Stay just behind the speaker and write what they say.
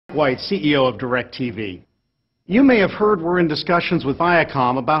White, CEO of DirectV. You may have heard we're in discussions with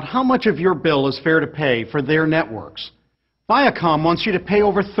Viacom about how much of your bill is fair to pay for their networks. Viacom wants you to pay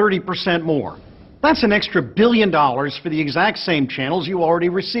over 30% more. That's an extra $1 billion for the exact same channels you already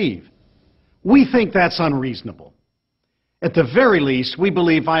receive. We think that's unreasonable. At the very least, we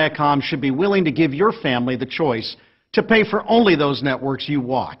believe Viacom should be willing to give your family the choice to pay for only those networks you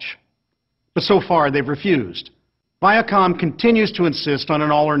watch. But so far, they've refused. Viacom continues to insist on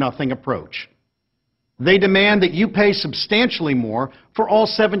an all-or-nothing approach. They demand that you pay substantially more for all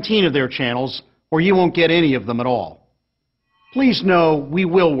 17 of their channels, or you won't get any of them at all. Please know we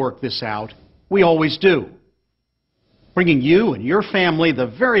will work this out. We always do. Bringing you and your family the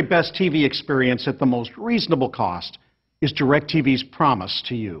very best TV experience at the most reasonable cost is DirectV's promise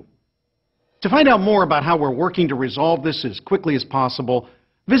to you. To find out more about how we're working to resolve this as quickly as possible,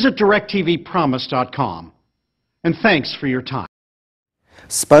 visit DirectVPromise.com. And thanks for your time.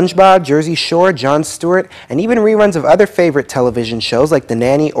 SpongeBob, Jersey Shore, Jon Stewart, and even reruns of other favorite television shows like The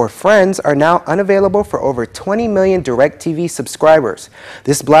Nanny or Friends are now unavailable for over 20 million DirectV subscribers.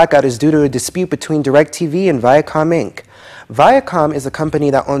 This blackout is due to a dispute between DirectV and Viacom Inc. Viacom is a company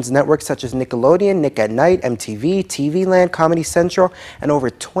that owns networks such as Nickelodeon, Nick at Night, MTV, TV Land, Comedy Central, and over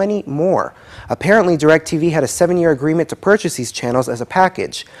 20 more. Apparently, DirectV had a 7-year agreement to purchase these channels as a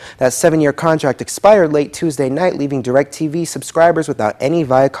package. That 7-year contract expired late Tuesday night, leaving DirectV subscribers without any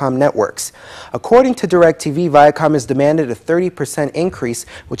Viacom networks. According to DirectV, Viacom has demanded a 30% increase,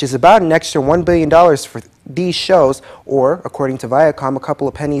 which is about an extra $1 billion for these shows, or, according to Viacom, a couple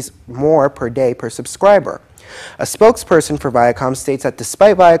of pennies more per day per subscriber. A spokesperson for Viacom states that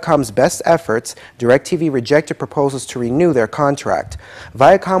despite Viacom's best efforts, DirectV rejected proposals to renew their contract.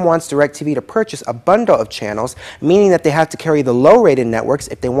 Viacom wants DirectV to purchase a bundle of channels, meaning that they have to carry the low-rated networks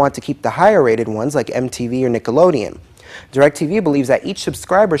if they want to keep the higher-rated ones like MTV or Nickelodeon. DirectV believes that each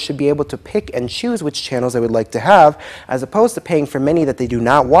subscriber should be able to pick and choose which channels they would like to have, as opposed to paying for many that they do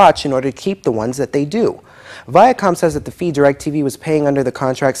not watch in order to keep the ones that they do. Viacom says that the fee DirectV was paying under the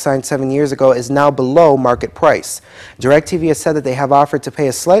contract signed 7 years ago is now below market price. DirectV has said that they have offered to pay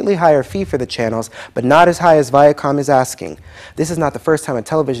a slightly higher fee for the channels, but not as high as Viacom is asking. This is not the first time a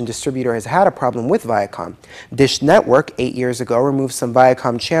television distributor has had a problem with Viacom. Dish Network, 8 years ago, removed some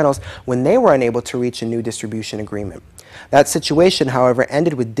Viacom channels when they were unable to reach a new distribution agreement. That situation, however,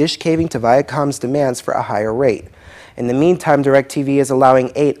 ended with Dish caving to Viacom's demands for a higher rate. In the meantime, DirectV is allowing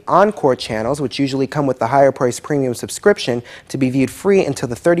 8 Encore channels, which usually come with the higher price premium subscription, to be viewed free until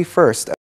the 31st